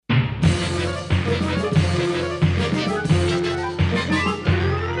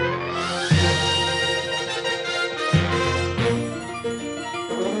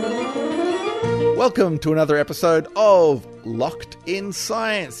Welcome to another episode of Locked in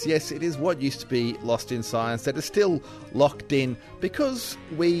Science. Yes, it is what used to be Lost in Science that is still locked in because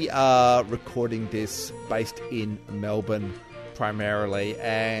we are recording this based in Melbourne primarily,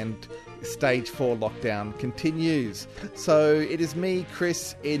 and Stage 4 lockdown continues. So it is me,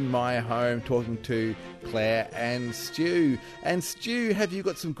 Chris, in my home talking to Claire and Stu. And Stu, have you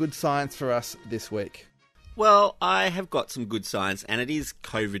got some good science for us this week? Well, I have got some good science, and it is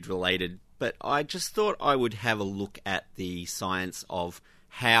COVID related, but I just thought I would have a look at the science of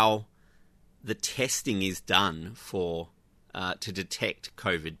how the testing is done for to detect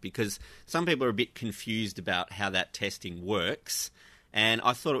COVID, because some people are a bit confused about how that testing works, and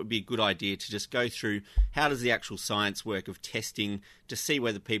I thought it would be a good idea to just go through how does the actual science work of testing to see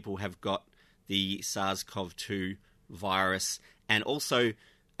whether people have got the SARS-CoV-2 virus, and also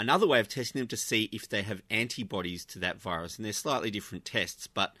another way of testing them to see if they have antibodies to that virus. And they're slightly different tests,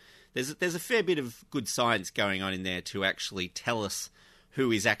 but there's a fair bit of good science going on in there to actually tell us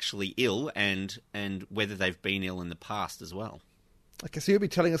who is actually ill and whether they've been ill in the past as well. Okay, so you'll be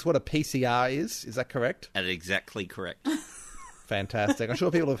telling us what a PCR is that correct? That's exactly correct. Fantastic. I'm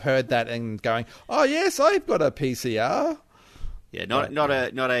sure people have heard that and going, oh yes, I've got a PCR. Yeah, not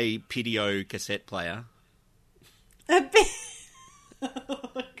a PDO cassette player. Oh,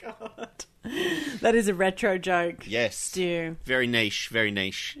 God. That is a retro joke. Yes. Stu. Very niche, very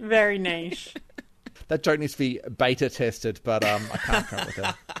niche. Very niche. That joke needs to be beta tested, but I can't come up with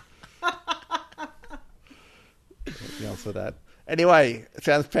that. Anything else for that? Anyway, it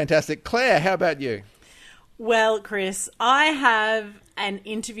sounds fantastic. Claire, how about you? Well, Chris, I have an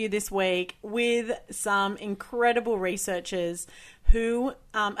interview this week with some incredible researchers who...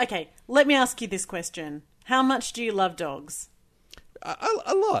 okay, let me ask you this question. How much do you love dogs?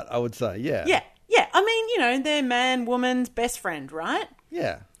 A lot, I would say, yeah. Yeah. I mean, they're man, woman's best friend, right?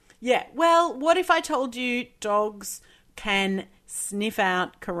 Yeah. Yeah. Well, what if I told you dogs can sniff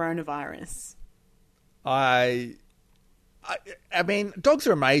out coronavirus? I mean, dogs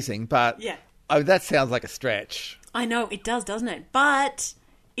are amazing, but yeah. That sounds like a stretch. I know, it does, doesn't it? But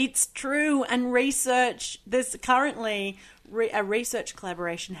it's true, and there's currently a research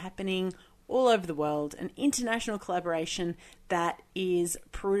collaboration happening all over the world, an international collaboration that is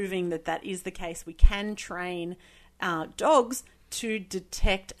proving that is the case. We can train dogs to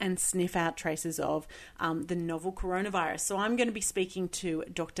detect and sniff out traces of the novel coronavirus. So I'm going to be speaking to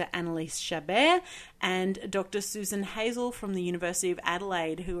Dr. Annelies Chabert and Dr. Susan Hazel from the University of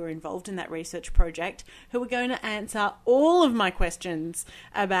Adelaide, who are involved in that research project, who are going to answer all of my questions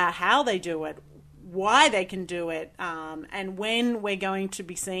about how they do it, why they can do it, and when we're going to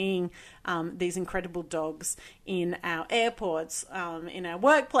be seeing these incredible dogs in our airports, in our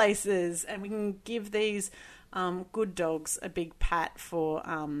workplaces, and we can give these good dogs a big pat for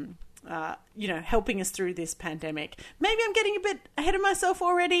helping us through this pandemic. Maybe I'm getting a bit ahead of myself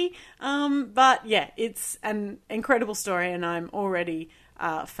already, but yeah, it's an incredible story, and I'm already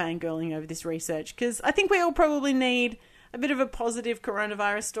fangirling over this research because I think we all probably need a bit of a positive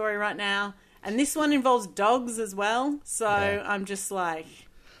coronavirus story right now. And this one involves dogs as well, so yeah. I'm just like...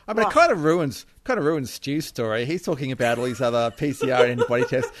 I mean, it kind of ruins Stu's story. He's talking about all these other PCR and antibody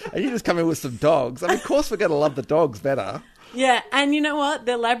tests, and you just come in with some dogs. I mean, of course we're going to love the dogs better. Yeah, and you know what?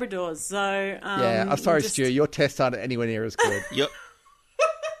 They're Labradors, so... yeah, I'm sorry, Stu, your tests aren't anywhere near as good.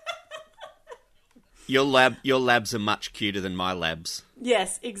 Your labs are much cuter than my labs.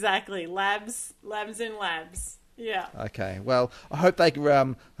 Yes, exactly. Labs in labs. Yeah. Okay. Well, I hope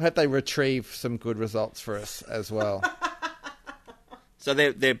they retrieve some good results for us as well. So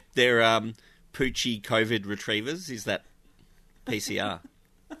they're Poochie COVID retrievers. Is that PCR?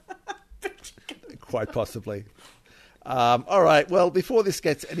 Quite possibly. All right. Well, before this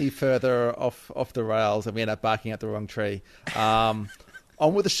gets any further off the rails and we end up barking at the wrong tree, on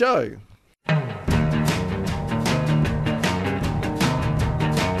with the show.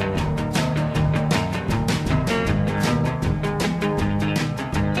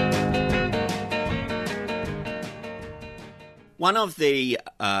 One of the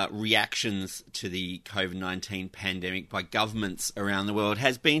reactions to the COVID-19 pandemic by governments around the world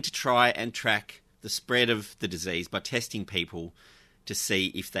has been to try and track the spread of the disease by testing people to see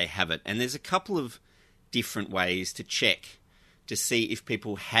if they have it. And there's a couple of different ways to check to see if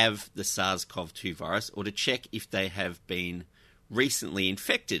people have the SARS-CoV-2 virus, or to check if they have been recently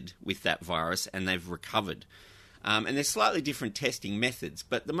infected with that virus and they've recovered. And there's slightly different testing methods,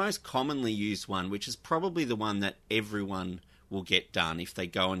 but the most commonly used one, which is probably the one that everyone will get done if they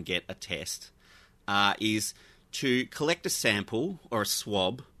go and get a test, is to collect a sample or a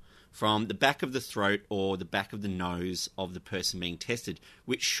swab from the back of the throat or the back of the nose of the person being tested,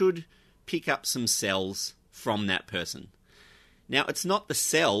 which should pick up some cells from that person. Now, it's not the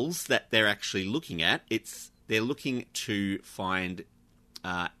cells that they're actually looking at. They're looking to find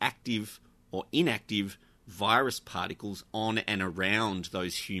active or inactive virus particles on and around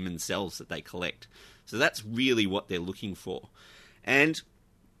those human cells that they collect. So that's really what they're looking for. And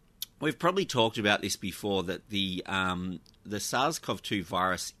we've probably talked about this before, that the SARS-CoV-2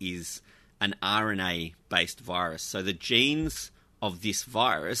 virus is an RNA-based virus. So the genes of this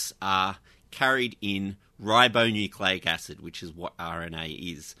virus are carried in ribonucleic acid, which is what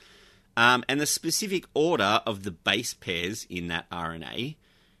RNA is. And the specific order of the base pairs in that RNA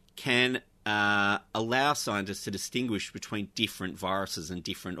can allow scientists to distinguish between different viruses and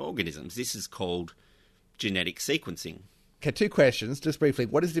different organisms. This is called genetic sequencing. Okay, 2 questions, just briefly.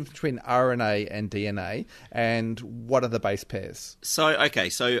 What is the difference between RNA and DNA, and what are the base pairs? So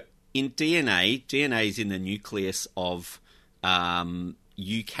in DNA is in the nucleus of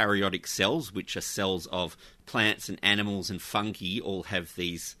eukaryotic cells, which are cells of plants and animals and fungi, all have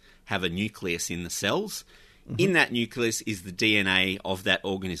a nucleus in the cells. Mm-hmm. In that nucleus is the DNA of that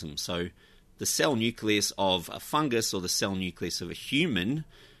organism. So the cell nucleus of a fungus or the cell nucleus of a human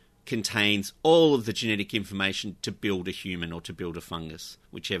contains all of the genetic information to build a human or to build a fungus,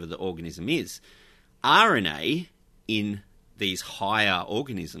 whichever the organism is. RNA in these higher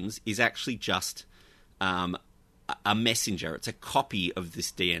organisms is actually just a messenger. It's a copy of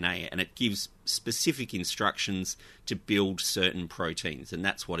this DNA, and it gives specific instructions to build certain proteins, and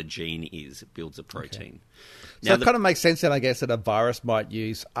that's what a gene is. It builds a protein. Okay. So it kind of makes sense then, I guess, that a virus might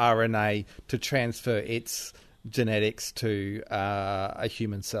use RNA to transfer its genetics to a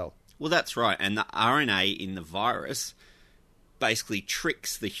human cell. Well, that's right. And the RNA in the virus basically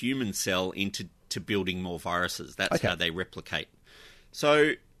tricks the human cell into building more viruses. That's how they replicate.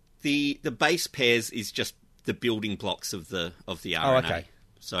 So the base pairs is just the building blocks of the RNA. Oh, okay.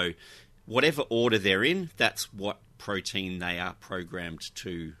 So whatever order they're in, that's what protein they are programmed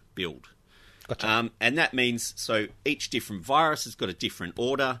to build. Gotcha. And that means, so each different virus has got a different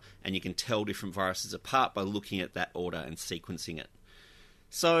order, and you can tell different viruses apart by looking at that order and sequencing it.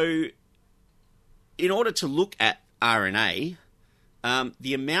 So in order to look at RNA,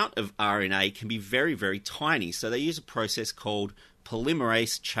 the amount of RNA can be very, very tiny. So they use a process called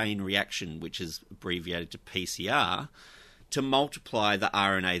polymerase chain reaction, which is abbreviated to PCR, to multiply the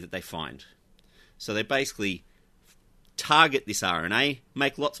RNA that they find. So they basically target this RNA,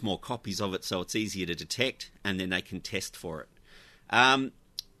 make lots more copies of it so it's easier to detect, and then they can test for it.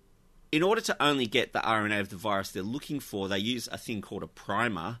 In order to only get the RNA of the virus they're looking for, they use a thing called a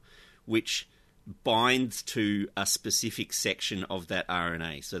primer, which binds to a specific section of that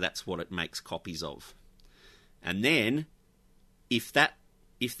RNA. So that's what it makes copies of. And then, if that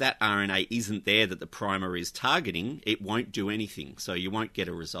RNA isn't there that the primer is targeting, it won't do anything. So you won't get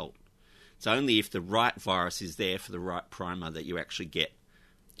a result. It's only if the right virus is there for the right primer that you actually get.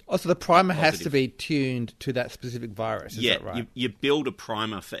 Oh, so the primer has to be tuned to that specific virus, is that right? You build a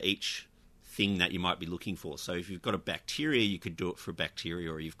primer for each thing that you might be looking for. So if you've got a bacteria, you could do it for a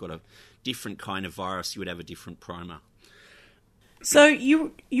bacteria, or you've got a different kind of virus, you would have a different primer. So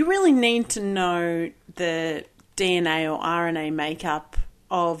you really need to know the DNA or RNA makeup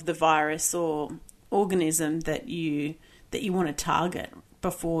of the virus or organism that you want to target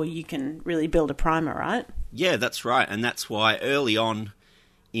before you can really build a primer, right? Yeah, that's right. And that's why early on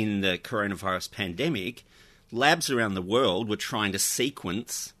in the coronavirus pandemic, labs around the world were trying to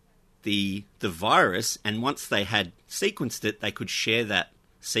sequence the virus, and once they had sequenced it, they could share that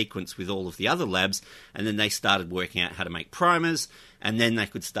sequence with all of the other labs, and then they started working out how to make primers, and then they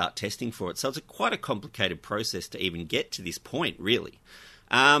could start testing for it. So it's quite a complicated process to even get to this point, really.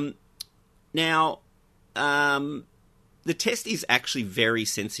 Now, the test is actually very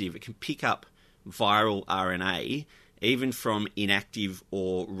sensitive. It can pick up viral RNA, even from inactive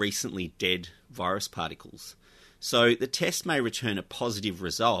or recently dead virus particles. So the test may return a positive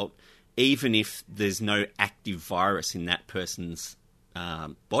result, even if there's no active virus in that person's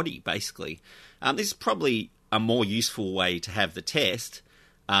body, basically. This is probably a more useful way to have the test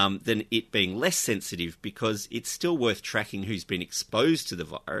than it being less sensitive, because it's still worth tracking who's been exposed to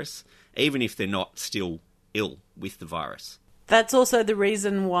the virus, even if they're not still ill with the virus. That's also the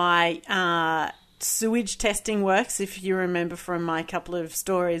reason why sewage testing works. If you remember from my couple of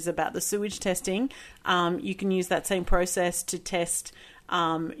stories about the sewage testing, you can use that same process to test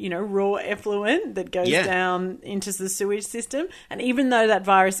raw effluent that goes down into the sewage system. And even though that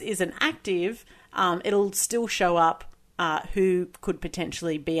virus isn't active, it'll still show up who could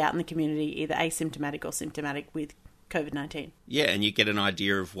potentially be out in the community, either asymptomatic or symptomatic with COVID-19. Yeah, and you get an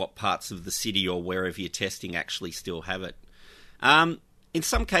idea of what parts of the city or wherever you're testing actually still have it. In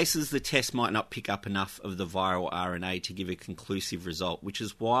some cases, the test might not pick up enough of the viral RNA to give a conclusive result, which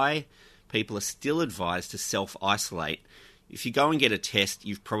is why people are still advised to self-isolate. If you go and get a test,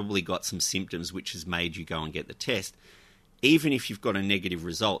 you've probably got some symptoms which has made you go and get the test. Even if you've got a negative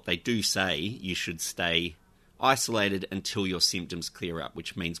result, they do say you should stay isolated until your symptoms clear up,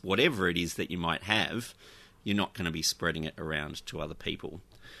 which means whatever it is that you might have, you're not going to be spreading it around to other people.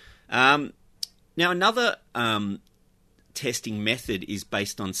 Now, another testing method is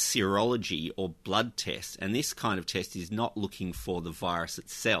based on serology or blood tests, and this kind of test is not looking for the virus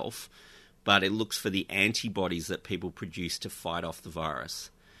itself, but it looks for the antibodies that people produce to fight off the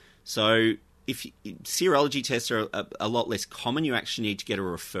virus. So serology tests are a lot less common. You actually need to get a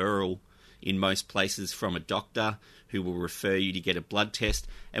referral in most places from a doctor who will refer you to get a blood test,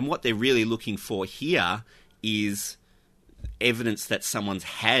 and what they're really looking for here is evidence that someone's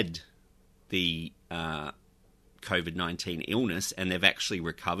had the COVID-19 illness and they've actually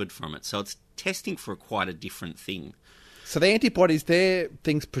recovered from it. So it's testing for quite a different thing. So the antibodies, they're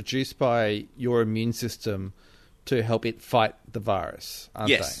things produced by your immune system to help it fight the virus, aren't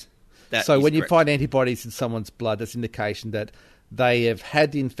yes, they? So when you correct. find antibodies in someone's blood, that's indication that they have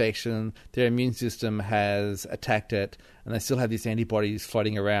had the infection, their immune system has attacked it, and they still have these antibodies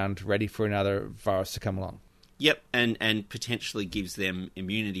floating around ready for another virus to come along. Yep, and potentially gives them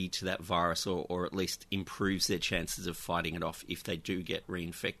immunity to that virus, or at least improves their chances of fighting it off if they do get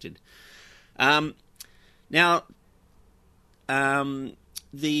reinfected. If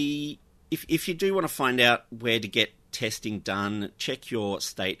you do want to find out where to get testing done, check your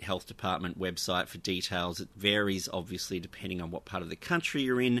state health department website for details. It varies, obviously, depending on what part of the country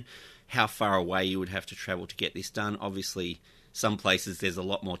you're in, how far away you would have to travel to get this done. Obviously, some places there's a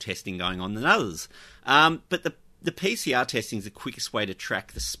lot more testing going on than others. But the PCR testing is the quickest way to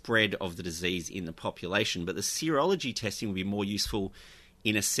track the spread of the disease in the population. But the serology testing will be more useful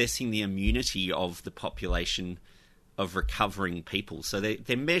in assessing the immunity of the population of recovering people. So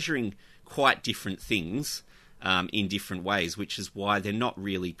they're measuring quite different things in different ways, which is why they're not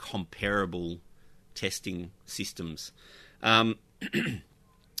really comparable testing systems.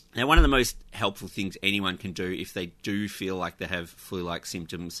 Now, one of the most helpful things anyone can do if they do feel like they have flu-like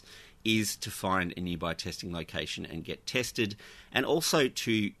symptoms is to find a nearby testing location and get tested, and also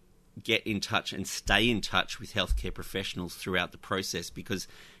to get in touch and stay in touch with healthcare professionals throughout the process, because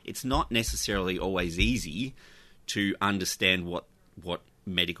it's not necessarily always easy to understand what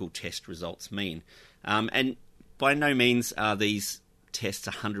medical test results mean. And by no means are these tests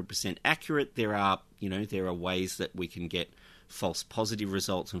 100% accurate. There are ways that we can get false positive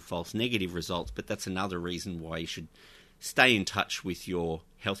results and false negative results, but that's another reason why you should stay in touch with your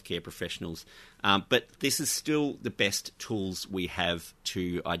healthcare professionals. But this is still the best tools we have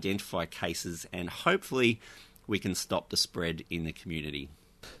to identify cases, and hopefully we can stop the spread in the community.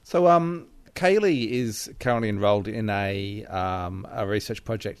 So Kaylee is currently enrolled in a research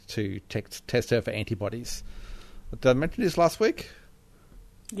project to test her for antibodies. Did I mention this last week?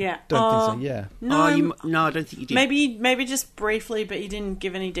 Yeah. Don't think so, yeah. No, No, I don't think you did. Maybe just briefly, but you didn't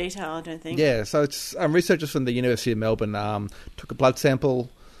give any detail, I don't think. Yeah, so it's researchers from the University of Melbourne took a blood sample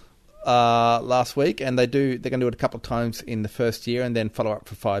last week, and they're going to do it a couple of times in the first year and then follow up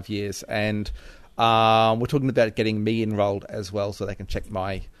for 5 years. And we're talking about getting me enrolled as well, so they can check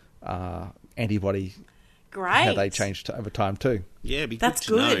my antibody, Great. how they changed over time too. Yeah, it'd be That's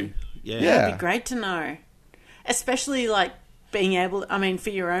good to know. good. Yeah. That'd be great to know. Especially, like, being able,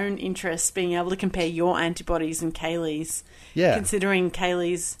 for your own interests, being able to compare your antibodies and Kaylee's. Yeah. Considering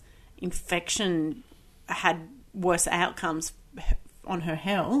Kaylee's infection had worse outcomes on her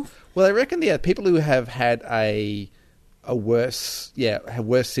health. Well, I reckon people who have had have worse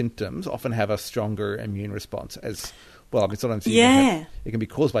symptoms often have a stronger immune response as well. I mean, sometimes it can be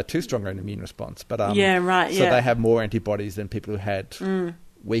caused by too strong an immune response, but So they have more antibodies than people who had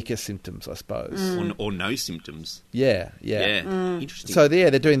weaker symptoms, I suppose, or no symptoms. Yeah. Interesting. So they're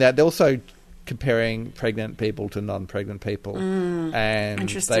doing that. They're also comparing pregnant people to non-pregnant people, and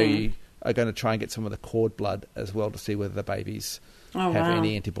they are going to try and get some of the cord blood as well to see whether the babies have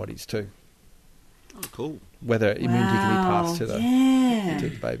any antibodies too. Oh, cool. Whether immunity can be passed to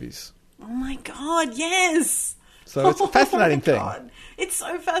the babies. Oh my God, yes! So it's a fascinating thing. God. It's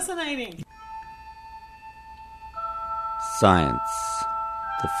so fascinating. Science,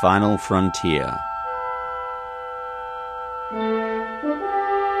 the final frontier.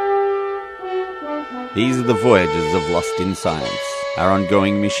 These are the voyages of Lost in Science, our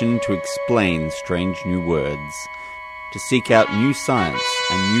ongoing mission to explain strange new words, to seek out new science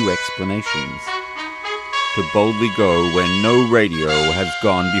and new explanations, to boldly go where no radio has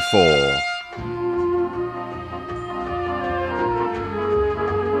gone before.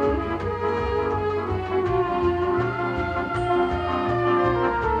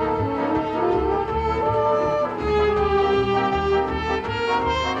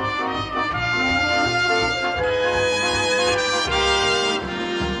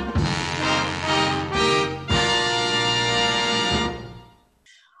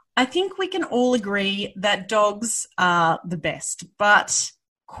 I think we can all agree that dogs are the best, but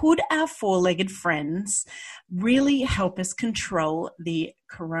could our four-legged friends really help us control the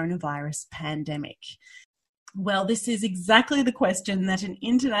coronavirus pandemic? Well, this is exactly the question that an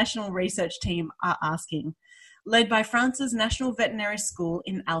international research team are asking. Led by France's National Veterinary School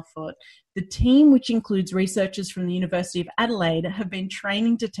in Alfort, the team, which includes researchers from the University of Adelaide, have been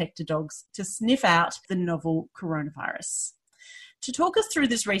training detector dogs to sniff out the novel coronavirus. To talk us through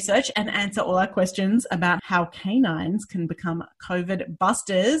this research and answer all our questions about how canines can become COVID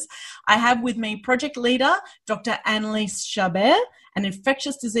busters, I have with me project leader, Dr. Anneliese Chabert, and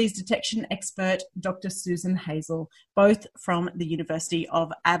infectious disease detection expert, Dr. Susan Hazel, both from the University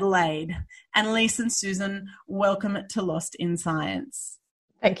of Adelaide. Anneliese and Susan, welcome to Lost in Science.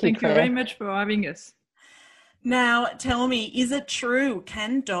 Thank you, Thank Claire. you very much for having us. Now, tell me, is it true?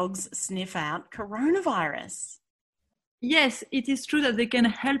 Can dogs sniff out coronavirus? Yes, it is true that they can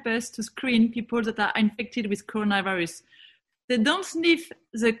help us to screen people that are infected with coronavirus. They don't sniff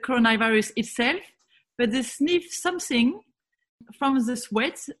the coronavirus itself, but they sniff something from the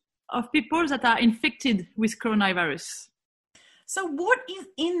sweat of people that are infected with coronavirus. So what is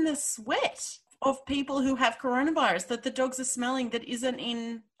in the sweat of people who have coronavirus that the dogs are smelling that isn't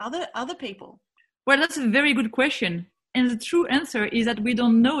in other people? Well, that's a very good question. And the true answer is that we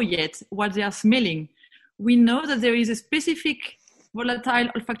don't know yet what they are smelling. We know that there is a specific volatile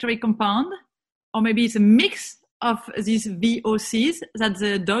olfactory compound, or maybe it's a mix of these VOCs that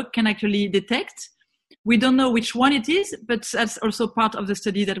the dog can actually detect. We don't know which one it is, but that's also part of the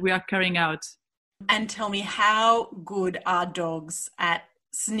study that we are carrying out. And tell me, how good are dogs at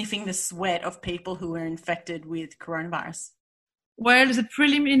sniffing the sweat of people who are infected with coronavirus? Well, the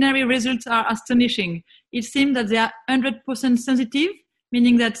preliminary results are astonishing. It seems that they are 100% sensitive,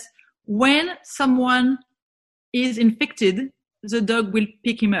 meaning that when someone is infected, the dog will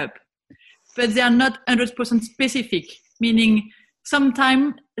pick him up. But they are not 100% specific, meaning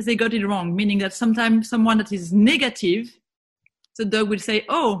sometimes they got it wrong, meaning that sometimes someone that is negative, the dog will say,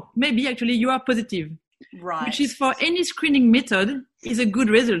 oh, maybe actually you are positive. Right. Which is, for any screening method, is a good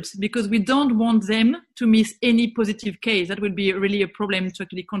result, because we don't want them to miss any positive case. That would be really a problem to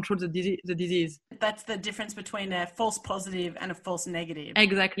actually control the disease. That's the difference between a false positive and a false negative.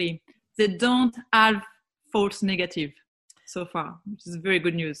 Exactly. They don't have false negative so far, which is very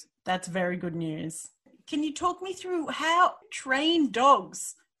good news. That's very good news. Can you talk me through how train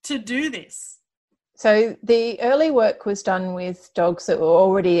dogs to do this? So the early work was done with dogs that were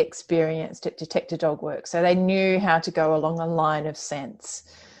already experienced at detector dog work. So they knew how to go along a line of sense.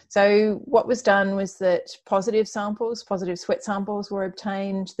 So what was done was that positive sweat samples were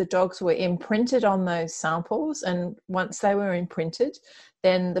obtained. The dogs were imprinted on those samples. And once they were imprinted,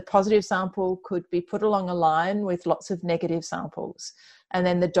 then the positive sample could be put along a line with lots of negative samples. And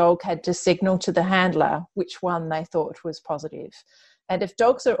then the dog had to signal to the handler which one they thought was positive. And if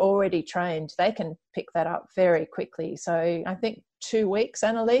dogs are already trained, they can pick that up very quickly. So I think 2 weeks,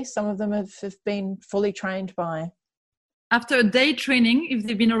 Anneliese, some of them have been fully trained by. After a day training, if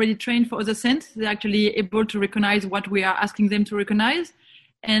they've been already trained for other scents, they're actually able to recognize what we are asking them to recognize.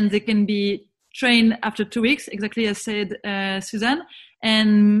 And they can be trained after 2 weeks, exactly as said Suzanne.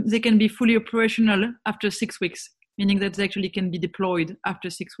 And they can be fully operational after 6 weeks, meaning that they actually can be deployed after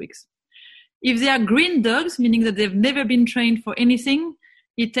 6 weeks. If they are green dogs, meaning that they've never been trained for anything,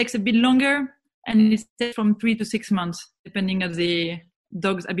 it takes a bit longer, and it takes from 3 to 6 months, depending on the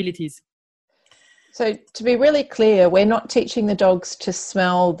dog's abilities. So to be really clear, we're not teaching the dogs to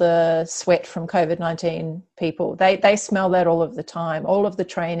smell the sweat from COVID-19 people. They smell that all of the time. All of the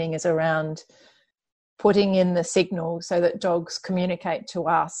training is around putting in the signal so that dogs communicate to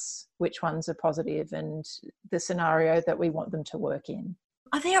us which ones are positive and the scenario that we want them to work in.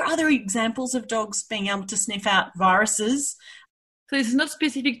 Are there other examples of dogs being able to sniff out viruses? So it's not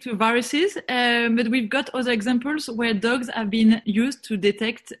specific to viruses, but we've got other examples where dogs have been used to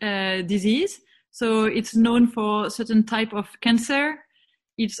detect disease. So it's known for certain type of cancer.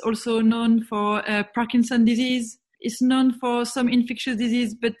 It's also known for Parkinson's disease. It's known for some infectious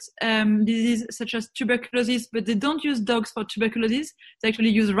disease, but disease such as tuberculosis, but they don't use dogs for tuberculosis. They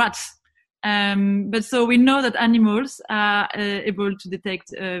actually use rats. But so we know that animals are able to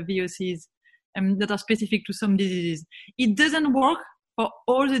detect VOCs that are specific to some diseases. It doesn't work for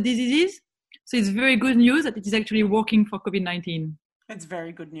all the diseases, so it's very good news that it is actually working for COVID-19. It's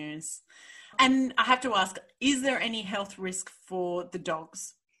very good news. And I have to ask, is there any health risk for the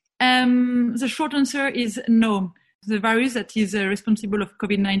dogs? The short answer is no. The virus that is responsible of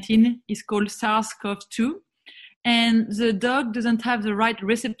COVID-19 is called SARS-CoV-2. And the dog doesn't have the right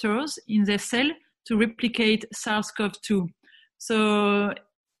receptors in their cell to replicate SARS-CoV-2. So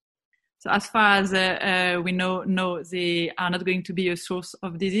So as far as we know, no, they are not going to be a source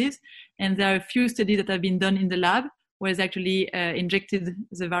of disease. And there are a few studies that have been done in the lab where they actually injected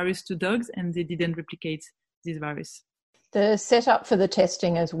the virus to dogs and they didn't replicate this virus. The setup for the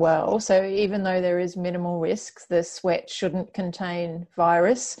testing as well. So even though there is minimal risk, the sweat shouldn't contain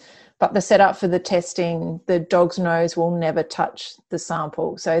virus, but the setup for the testing, the dog's nose will never touch the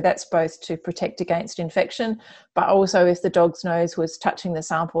sample. So that's both to protect against infection, but also if the dog's nose was touching the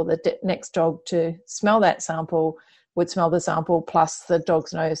sample, the next dog to smell that sample would smell the sample plus the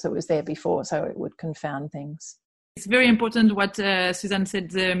dog's nose that was there before, so it would confound things. It's very important what Suzanne said,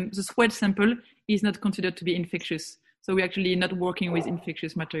 the sweat sample is not considered to be infectious. So we're actually not working with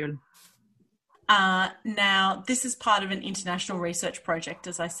infectious material. Now, this is part of an international research project,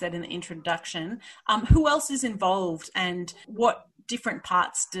 as I said in the introduction. Who else is involved and what different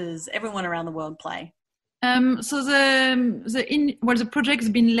parts does everyone around the world play? So the project's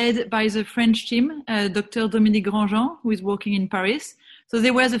been led by the French team, Dr. Dominique Grandjean, who is working in Paris. So they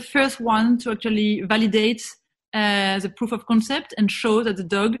were the first one to actually validate the proof of concept and show that the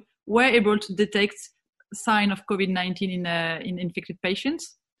dog were able to detect sign of COVID-19 in infected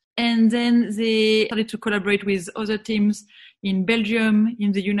patients. And then they started to collaborate with other teams in Belgium,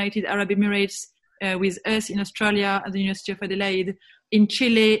 in the United Arab Emirates, with us in Australia at the University of Adelaide, in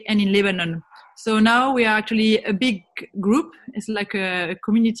Chile, and in Lebanon. So now we are actually a big group. It's like a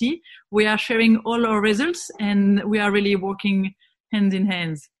community. We are sharing all our results and we are really working hand in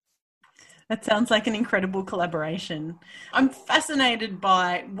hand. That sounds like an incredible collaboration. I'm fascinated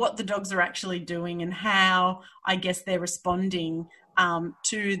by what the dogs are actually doing and how, I guess, they're responding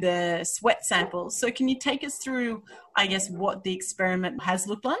to the sweat samples. So can you take us through, I guess, what the experiment has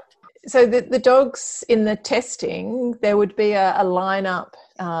looked like? So the dogs in the testing, there would be a lineup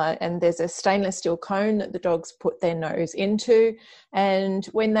and there's a stainless steel cone that the dogs put their nose into. And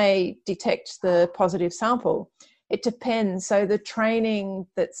when they detect the positive sample, it depends. So the training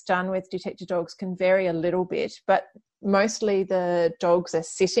that's done with detector dogs can vary a little bit, but mostly the dogs are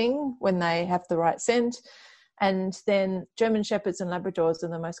sitting when they have the right scent. And then German Shepherds and Labradors are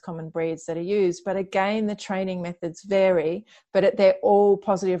the most common breeds that are used. But again, the training methods vary, but they're all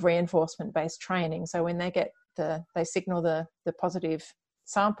positive reinforcement-based training. So when they get they signal the positive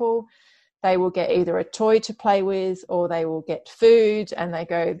sample, they will get either a toy to play with or they will get food and they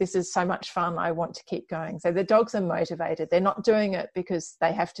go, this is so much fun, I want to keep going. So the dogs are motivated. They're not doing it because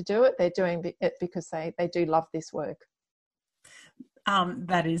they have to do it. They're doing it because they do love this work.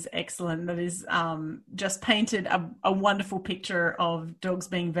 That is excellent. That is just painted a wonderful picture of dogs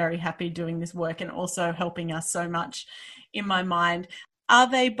being very happy doing this work and also helping us so much in my mind. Are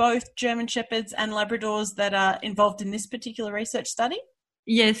they both German Shepherds and Labradors that are involved in this particular research study?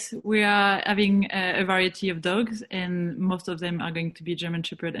 Yes, we are having a variety of dogs and most of them are going to be German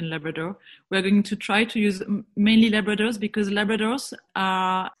Shepherd and Labrador. We're going to try to use mainly Labradors because Labradors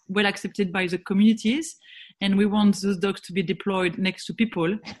are well accepted by the communities and we want those dogs to be deployed next to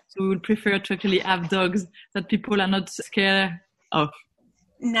people. So we would prefer to actually have dogs that people are not scared of.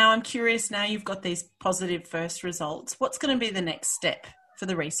 Now I'm curious, now you've got these positive first results. What's going to be the next step for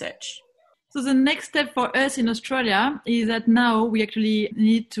the research? So the next step for us in Australia is that now we actually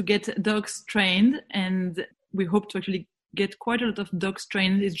need to get dogs trained and we hope to actually get quite a lot of dogs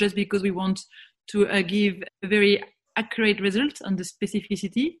trained. It's just because we want to give a very accurate result on the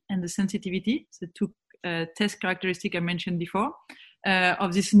specificity and the sensitivity, the two test characteristics I mentioned before,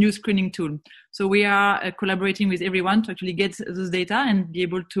 of this new screening tool. So we are collaborating with everyone to actually get those data and be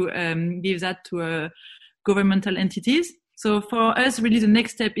able to give that to governmental entities. So for us, really, the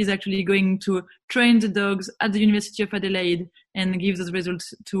next step is actually going to train the dogs at the University of Adelaide and give those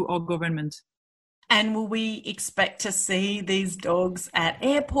results to our government. And will we expect to see these dogs at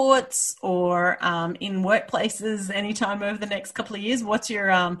airports or in workplaces anytime over the next couple of years? What's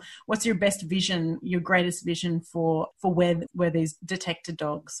your best vision, your greatest vision for where these detector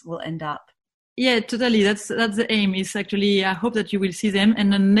dogs will end up? Yeah, totally. That's the aim. Is actually, I hope that you will see them in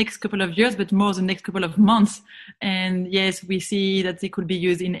the next couple of years, but more the next couple of months. And yes, we see that they could be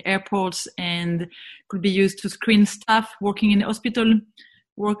used in airports and could be used to screen staff working in the hospital,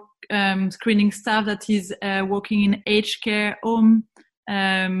 screening staff that is working in aged care home,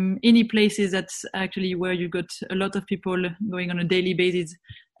 any places that's actually where you got a lot of people going on a daily basis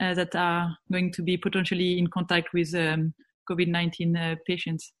that are going to be potentially in contact with COVID-19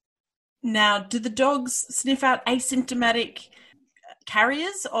 patients. Now, do the dogs sniff out asymptomatic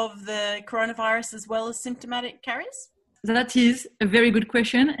carriers of the coronavirus as well as symptomatic carriers? That is a very good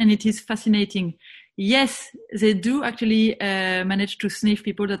question, and it is fascinating. Yes, they do actually manage to sniff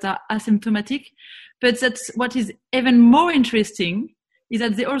people that are asymptomatic, but that's what is even more interesting is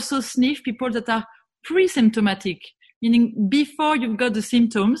that they also sniff people that are pre-symptomatic, meaning before you've got the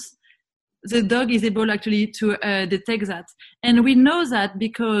symptoms, the dog is able actually to detect that. And we know that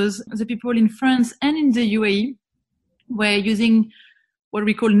because the people in France and in the UAE were using what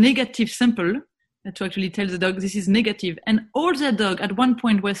we call negative sample to actually tell the dog this is negative. And all the dog at one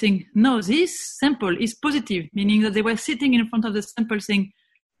point were saying, no, this sample is positive, meaning that they were sitting in front of the sample saying,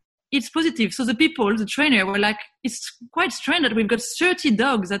 it's positive. So the people, the trainer, were like, it's quite strange that we've got 30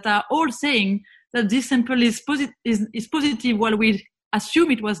 dogs that are all saying that this sample is positive while we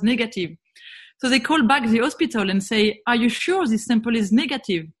assume it was negative. So they call back the hospital and say, are you sure this sample is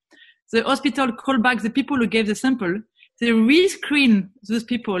negative? The hospital called back the people who gave the sample. They rescreen those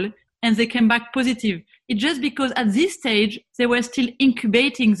people and they came back positive. It's just because at this stage, they were still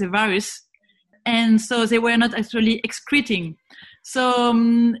incubating the virus. And so they were not actually excreting.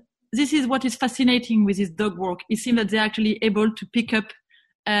 So this is what is fascinating with this dog work. It seems that they're actually able to pick up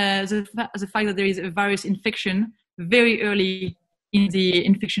the fact that there is a virus infection very early in the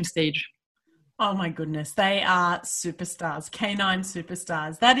infection stage. Oh my goodness. They are superstars, canine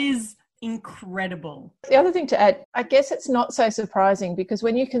superstars. That is incredible. The other thing to add, I guess it's not so surprising because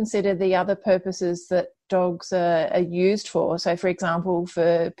when you consider the other purposes that dogs are used for, so for example,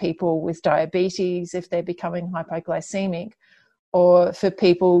 for people with diabetes, if they're becoming hypoglycemic, or for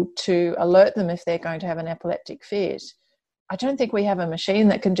people to alert them if they're going to have an epileptic fit, I don't think we have a machine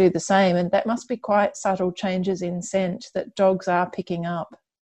that can do the same. And that must be quite subtle changes in scent that dogs are picking up.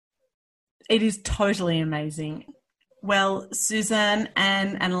 It is totally amazing. Well, Suzanne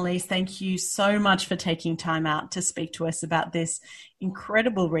and Annalise, thank you so much for taking time out to speak to us about this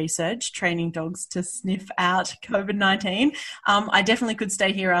incredible research, training dogs to sniff out COVID-19. I definitely could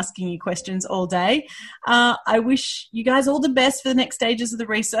stay here asking you questions all day. I wish you guys all the best for the next stages of the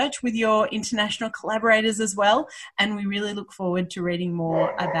research with your international collaborators as well. And we really look forward to reading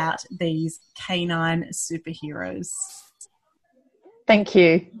more about these canine superheroes. Thank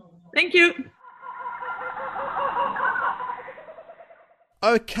you. Thank you.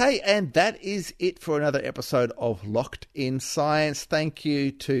 Okay, and that is it for another episode of Locked in Science. Thank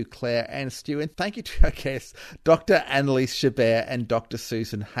you to Claire and Stu, and thank you to our guests, Dr. Annalise Chabert and Dr.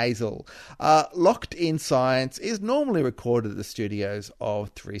 Susan Hazel. Locked in Science is normally recorded at the studios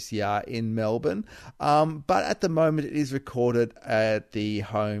of 3CR in Melbourne, but at the moment it is recorded at the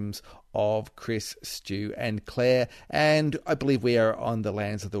homes of Chris, Stu and Claire, and I believe we are on the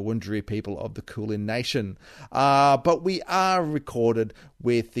lands of the Wurundjeri people of the Kulin Nation. But we are recorded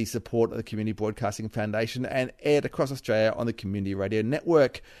with the support of the Community Broadcasting Foundation and aired across Australia on the Community Radio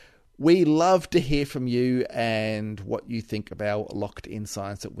Network. We love to hear from you and what you think about Locked in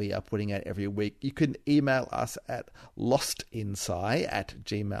Science that we are putting out every week. You can email us at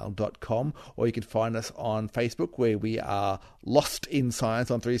lostinsci@gmail.com, or you can find us on Facebook where we are Lost in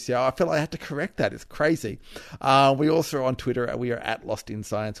Science on 3CR. I feel like I had to correct that. It's crazy. We also are on Twitter. We are at Lost in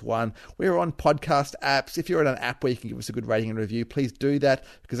Science 1. We are on podcast apps. If you're in an app where you can give us a good rating and review, please do that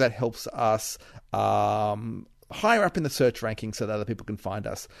because that helps us higher up in the search rankings so that other people can find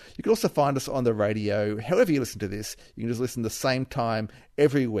us. You can also find us on the radio. However you listen to this, you can just listen the same time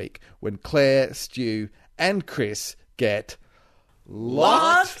every week when Claire, Stu, and Chris get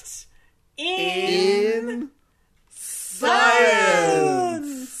Locked in Science.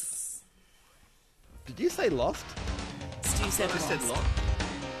 Did you say lost? Stu said I said lost. locked.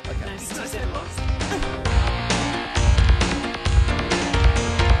 Okay. No, Stu said lost.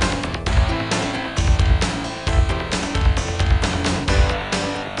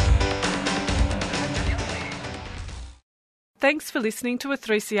 Thanks for listening to a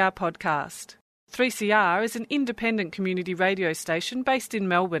 3CR podcast. 3CR is an independent community radio station based in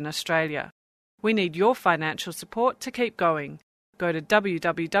Melbourne, Australia. We need your financial support to keep going. Go to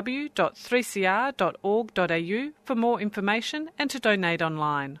www.3cr.org.au for more information and to donate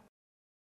online.